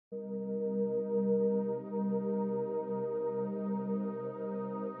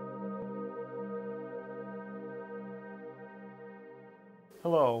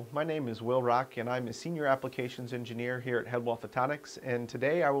Hello, my name is Will Rock and I'm a Senior Applications Engineer here at Headwall Photonics, and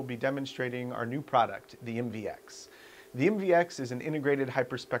today I will be demonstrating our new product, the MV.X. The MV.X is an integrated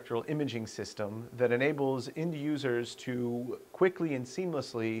hyperspectral imaging system that enables end users to quickly and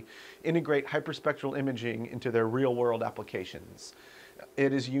seamlessly integrate hyperspectral imaging into their real-world applications.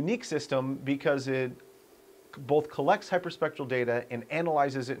 It is a unique system because it both collects hyperspectral data and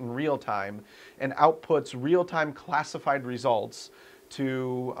analyzes it in real time and outputs real-time classified results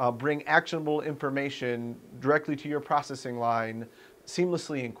to bring actionable information directly to your processing line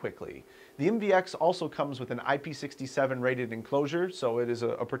seamlessly and quickly. The MV.X also comes with an IP67 rated enclosure, so it is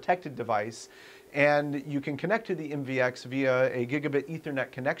a protected device, and you can connect to the MV.X via a gigabit Ethernet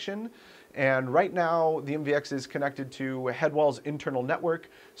connection. And right now, the MV.X is connected to Headwall's internal network,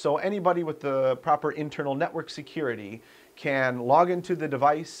 so anybody with the proper internal network security can log into the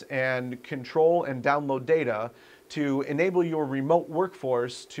device and control and download data to enable your remote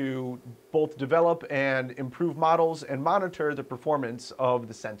workforce to both develop and improve models and monitor the performance of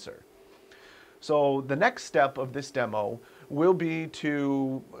the sensor. So the next step of this demo will be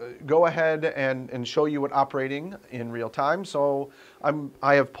to go ahead and show you it operating in real time. So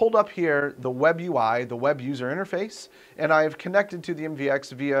I have pulled up here the web UI, the web user interface, and I've connected to the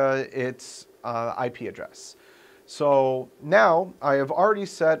MV.X via its IP address. So now I have already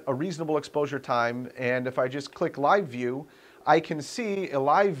set a reasonable exposure time, and if I just click live view, I can see a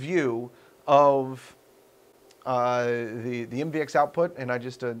live view of the MV.X output, and I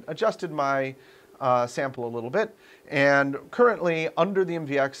just adjusted my sample a little bit. And currently under the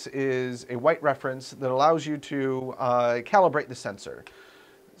MV.X is a white reference that allows you to calibrate the sensor.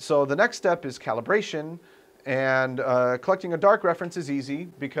 So the next step is calibration, and collecting a dark reference is easy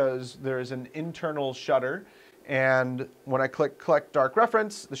because there is an internal shutter. And when I click collect dark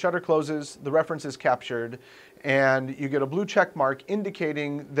reference, the shutter closes, the reference is captured, and you get a blue check mark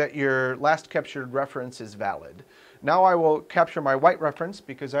indicating that your last captured reference is valid. Now I will capture my white reference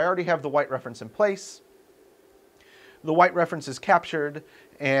because I already have the white reference in place. The white reference is captured,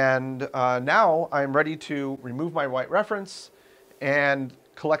 and now I'm ready to remove my white reference and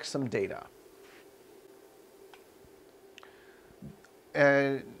collect some data.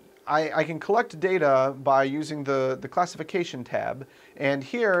 I can collect data by using the classification tab, and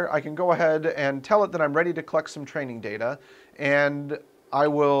here I can go ahead and tell it that I'm ready to collect some training data, and I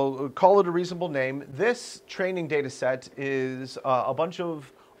will call it a reasonable name. This training data set is a bunch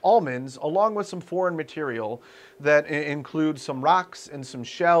of almonds along with some foreign material that includes some rocks and some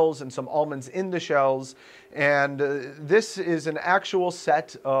shells and some almonds in the shells. And this is an actual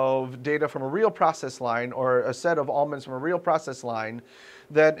set of data from a real process line, or a set of almonds from a real process line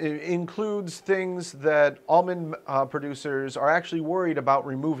that includes things that almond producers are actually worried about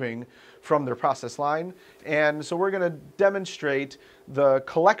removing from their process line. And so we're going to demonstrate the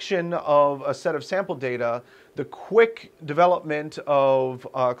collection of a set of sample data, the quick development of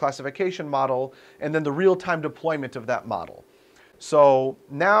a classification model, and then the real-time deployment of that model. So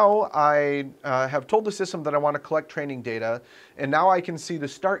now I have told the system that I want to collect training data, and now I can see the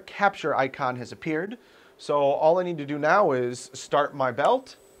start capture icon has appeared. So all I need to do now is start my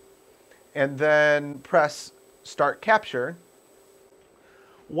belt and then press start capture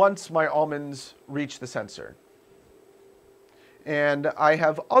once my almonds reach the sensor. And I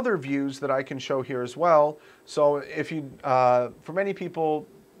have other views that I can show here as well. So if you, for many people,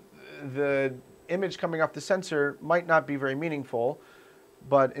 the image coming off the sensor might not be very meaningful,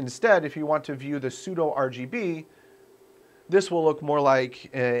 but instead, if you want to view the pseudo RGB, this will look more like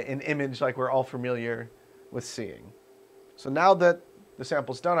an image like we're all familiar with seeing. So now that the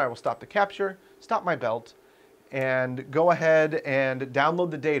sample's done, I will stop the capture, stop my belt, and go ahead and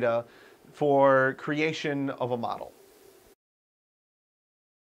download the data for creation of a model.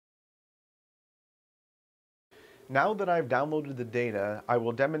 Now that I've downloaded the data, I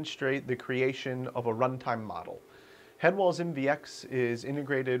will demonstrate the creation of a runtime model. Headwall's MV.X is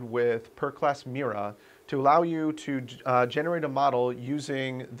integrated with per-class Mira to allow you to generate a model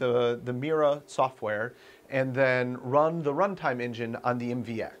using the Mira software and then run the runtime engine on the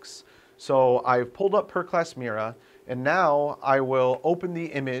MV.X. So I've pulled up per-class Mira, and now I will open the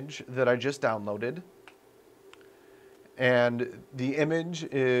image that I just downloaded. And the image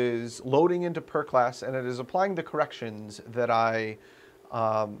is loading into per-class, and it is applying the corrections that I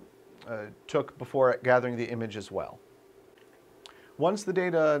took before gathering the image as well. Once the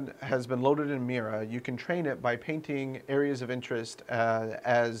data has been loaded in Mira, you can train it by painting areas of interest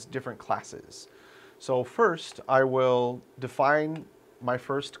as different classes. So first, I will define my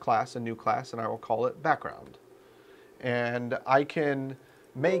first class, a new class, and I will call it background. And I can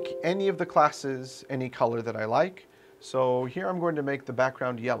make any of the classes any color that I like. So here I'm going to make the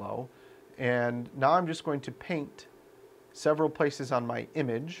background yellow, and now I'm just going to paint several places on my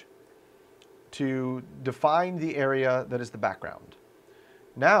image to define the area that is the background.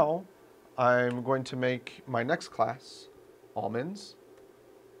 Now I'm going to make my next class Almonds.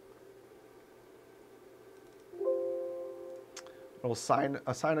 I will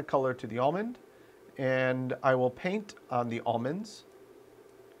assign a color to the almond, and I will paint on the almonds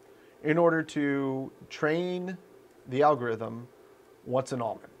in order to train the algorithm what's an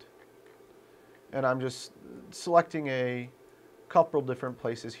almond. And I'm just selecting a couple different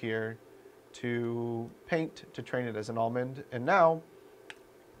places here to paint to train it as an almond. And now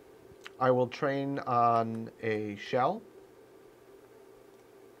I will train on a shell.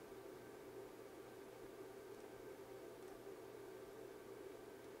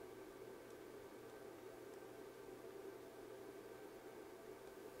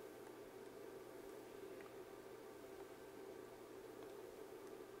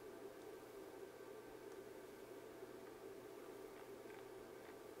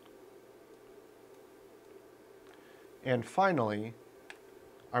 And finally,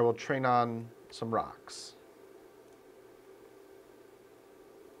 I will train on some rocks.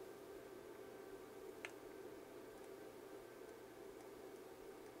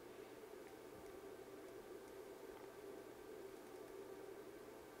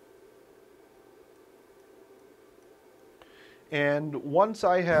 And once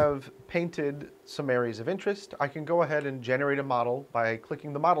I have painted some areas of interest, I can go ahead and generate a model by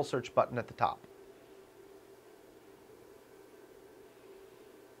clicking the model search button at the top.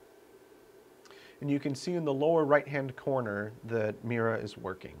 And you can see in the lower right-hand corner that Mira is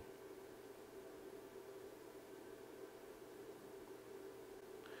working.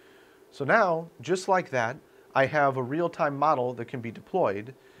 So now, just like that, I have a real-time model that can be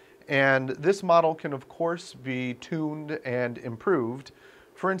deployed. And this model can, of course, be tuned and improved.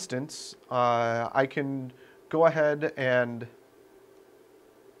 For instance, I can go ahead and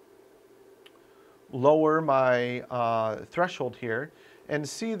lower my threshold here and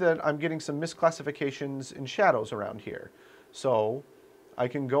see that I'm getting some misclassifications in shadows around here. So I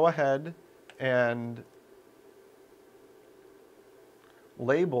can go ahead and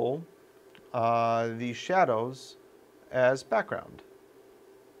label these shadows as background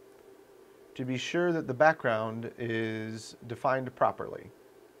to be sure that the background is defined properly.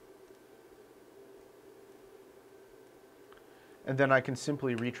 And then I can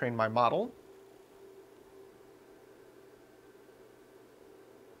simply retrain my model.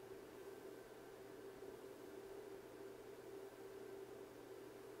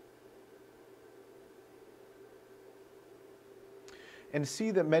 And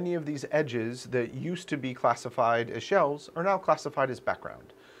see that many of these edges that used to be classified as shells are now classified as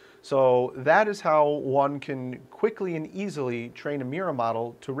background. So that is how one can quickly and easily train a Mira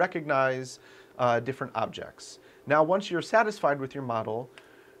model to recognize different objects. Now, once you're satisfied with your model,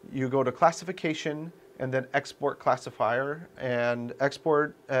 you go to classification and then export classifier and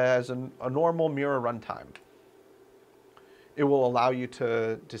export as a normal Mira runtime. It will allow you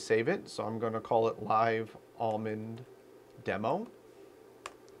to save it. So I'm going to call it Live Almond Demo.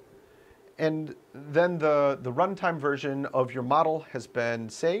 And then the runtime version of your model has been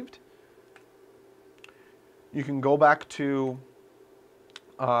saved. You can go back to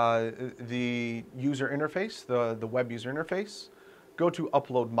the user interface, the web user interface, go to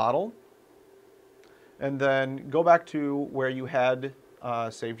Upload Model, and then go back to where you had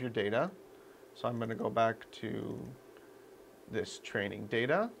saved your data. So I'm going to go back to this training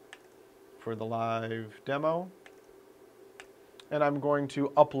data for the live demo. And I'm going to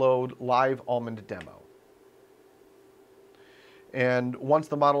upload Live Almond Demo. And once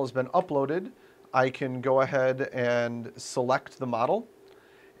the model has been uploaded, I can go ahead and select the model.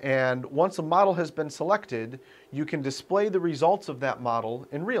 And once a model has been selected, you can display the results of that model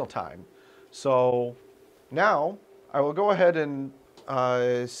in real time. So now I will go ahead and,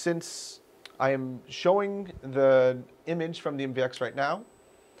 since I am showing the image from the MV.X right now,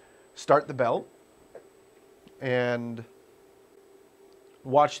 start the belt and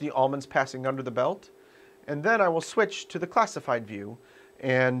watch the almonds passing under the belt, and then I will switch to the classified view,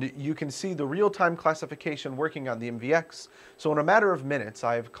 and you can see the real-time classification working on the MV.X. So in a matter of minutes,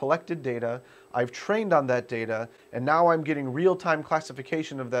 I've collected data, I've trained on that data, and now I'm getting real-time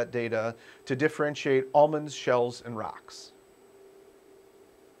classification of that data to differentiate almonds, shells, and rocks.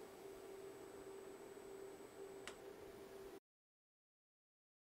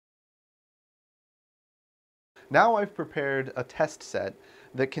 Now I've prepared a test set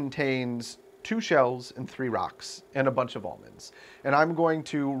that contains 2 shells and 3 rocks and a bunch of almonds. And I'm going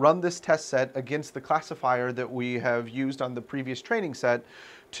to run this test set against the classifier that we have used on the previous training set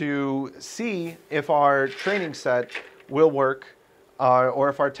to see if our training set will work or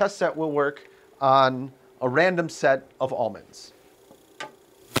if our test set will work on a random set of almonds.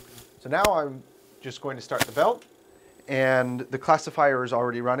 So now I'm just going to start the belt, and the classifier is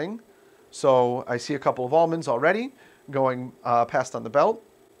already running. So I see a couple of almonds already going past on the belt.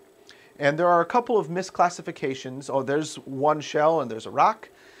 And there are a couple of misclassifications. Oh, there's one shell and there's a rock.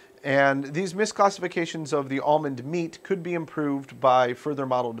 And these misclassifications of the almond meat could be improved by further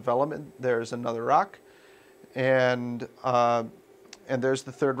model development. There's another rock, and there's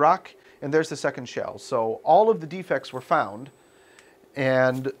the third rock, and there's the second shell. So all of the defects were found,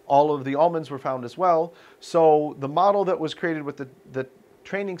 and all of the almonds were found as well. So the model that was created with the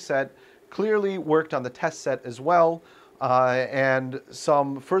training set clearly worked on the test set as well, and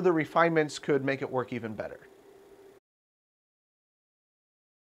some further refinements could make it work even better.